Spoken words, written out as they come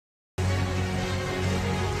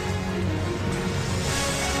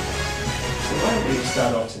we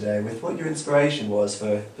start off today with what your inspiration was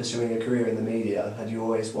for pursuing a career in the media. Had you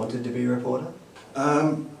always wanted to be a reporter?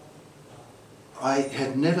 I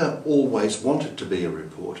had never always wanted to be a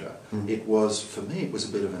reporter. It was, for me, it was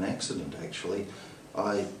a bit of an accident actually.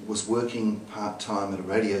 I was working part-time at a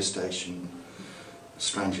radio station.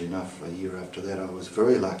 Strangely enough, a year after that I was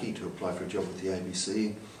very lucky to apply for a job with the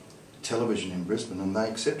ABC television in Brisbane, and they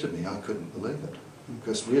accepted me. I couldn't believe it,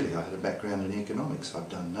 because really I had a background in economics. I've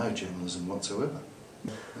done no journalism whatsoever.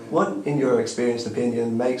 What, in your experienced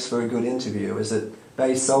opinion, makes for a good interview? Is it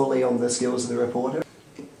based solely on the skills of the reporter?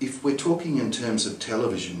 If we're talking in terms of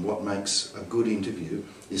television, what makes a good interview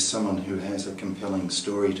is someone who has a compelling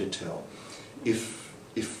story to tell.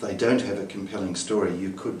 If they don't have a compelling story,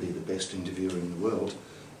 you could be the best interviewer in the world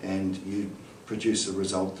and you'd produce a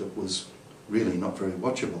result that was really not very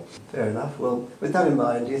watchable. Fair enough. Well, with that in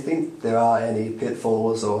mind, do you think there are any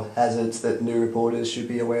pitfalls or hazards that new reporters should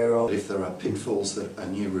be aware of? If there are pitfalls that a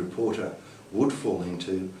new reporter would fall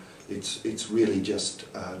into, it's really just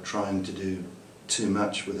trying to do too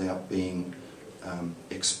much without being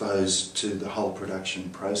exposed to the whole production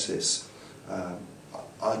process.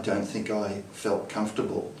 I don't think I felt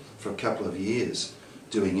comfortable for a couple of years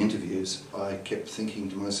doing interviews. I kept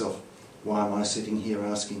thinking to myself, why am I sitting here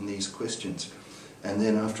asking these questions? And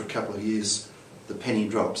then after a couple of years the penny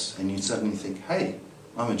drops and you suddenly think, hey,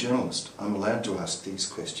 I'm a journalist, I'm allowed to ask these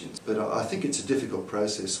questions. But I think it's a difficult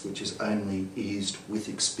process which is only eased with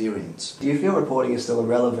experience. Do you feel reporting is still a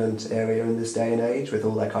relevant area in this day and age with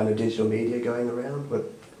all that kind of digital media going around? What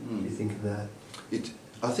do you think of that?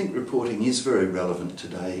 I think reporting is very relevant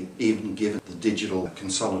today, even given the digital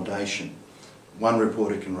consolidation. One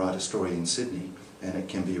reporter can write a story in Sydney and it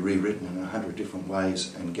can be rewritten in 100 different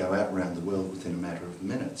ways and go out around the world within a matter of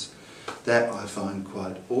minutes. That I find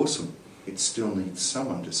quite awesome. It still needs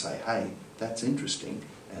someone to say, hey, that's interesting,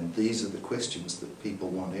 and these are the questions that people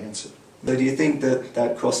want answered. So do you think that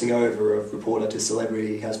that crossing over of reporter to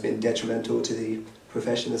celebrity has been detrimental to the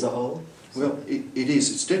profession as a whole? Well, it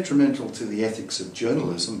is. It's detrimental to the ethics of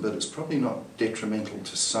journalism, but it's probably not detrimental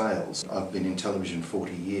to sales. I've been in television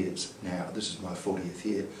 40 years now. This is my 40th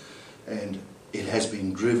year, and it has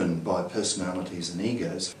been driven by personalities and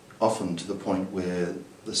egos, often to the point where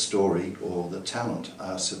the story or the talent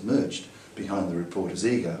are submerged behind the reporter's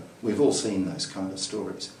ego. We've all seen those kind of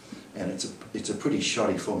stories, and it's a pretty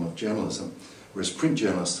shoddy form of journalism, whereas print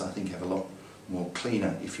journalists, I think, have a lot more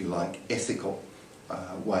cleaner, if you like, ethical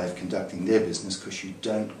way of conducting their business, because you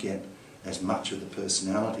don't get as much of the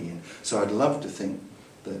personality in. So I'd love to think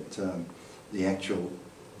that the actual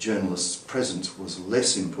journalist's presence was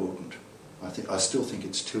less important. I still think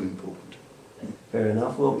it's too important. Fair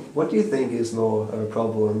enough. Well, what do you think is more of a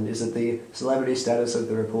problem? Is it the celebrity status of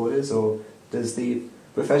the reporters, or does the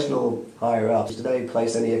professional higher-ups, do they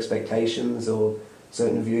place any expectations or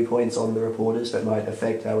certain viewpoints on the reporters that might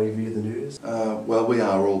affect how we view the news? Well, we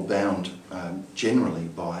are all bound generally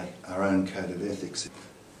by our own code of ethics.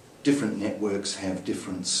 Different networks have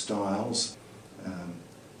different styles.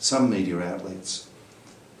 Some media outlets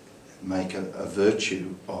make a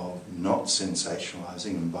virtue of not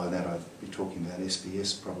sensationalising, and by that I'd be talking about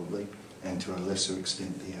SBS probably, and to a lesser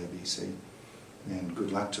extent the ABC, and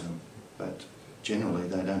good luck to them. But generally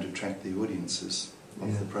they don't attract the audiences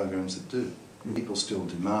of the programs that do. People still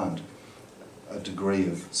demand a degree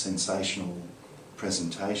of sensational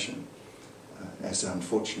presentation. As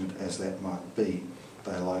unfortunate as that might be,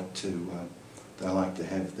 they like to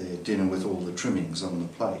have their dinner with all the trimmings on the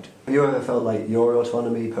plate. Have you ever felt like your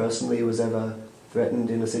autonomy personally was ever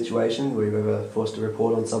threatened in a situation? Were you ever forced to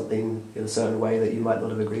report on something in a certain way that you might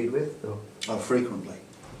not have agreed with? Or? Oh, frequently,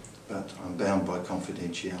 but I'm bound by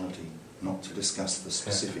confidentiality not to discuss the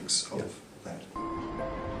specifics of that.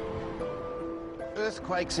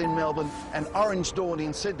 Earthquakes in Melbourne, an orange dawn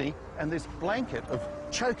in Sydney, and this blanket of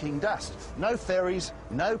choking dust. No ferries,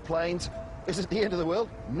 no planes. Is it the end of the world?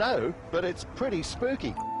 No, but it's pretty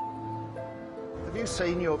spooky. Have you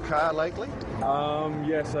seen your car lately?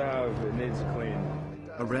 Yes, I have. It needs clean.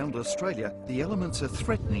 Around Australia, the elements are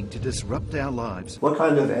threatening to disrupt our lives. What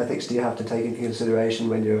kind of ethics do you have to take into consideration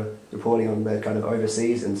when you're reporting on that kind of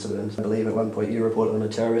overseas incident? I believe at one point you reported on a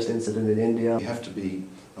terrorist incident in India. You have to be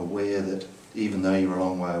aware that even though you're a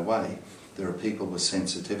long way away, there are people with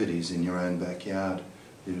sensitivities in your own backyard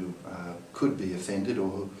who could be offended or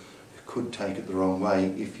who could take it the wrong way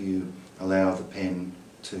if you allow the pen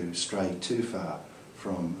to stray too far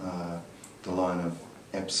from the line of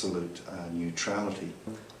absolute neutrality.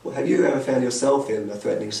 Well, have you ever found yourself in a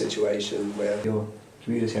threatening situation where your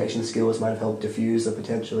communication skills might have helped diffuse a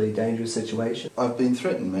potentially dangerous situation? I've been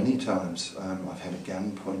threatened many times. I've had a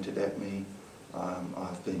gun pointed at me.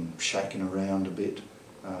 I've been shaken around a bit.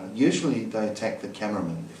 Usually they attack the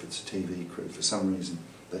cameraman if it's a TV crew. For some reason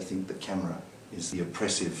they think the camera is the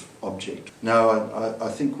oppressive object. No, I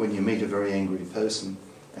think when you meet a very angry person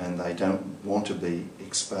and they don't want to be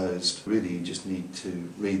exposed, really you just need to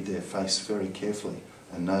read their face very carefully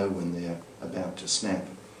and know when they're about to snap.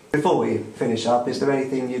 Before we finish up, is there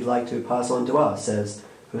anything you'd like to pass on to us as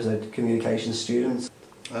communications students?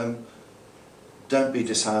 Don't be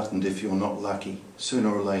disheartened if you're not lucky.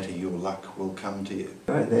 Sooner or later your luck will come to you.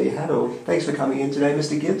 All right, there you have it. Thanks for coming in today,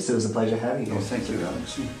 Mr. Gipps. It was a pleasure having you. Oh, thank you,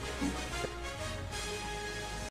 Alex.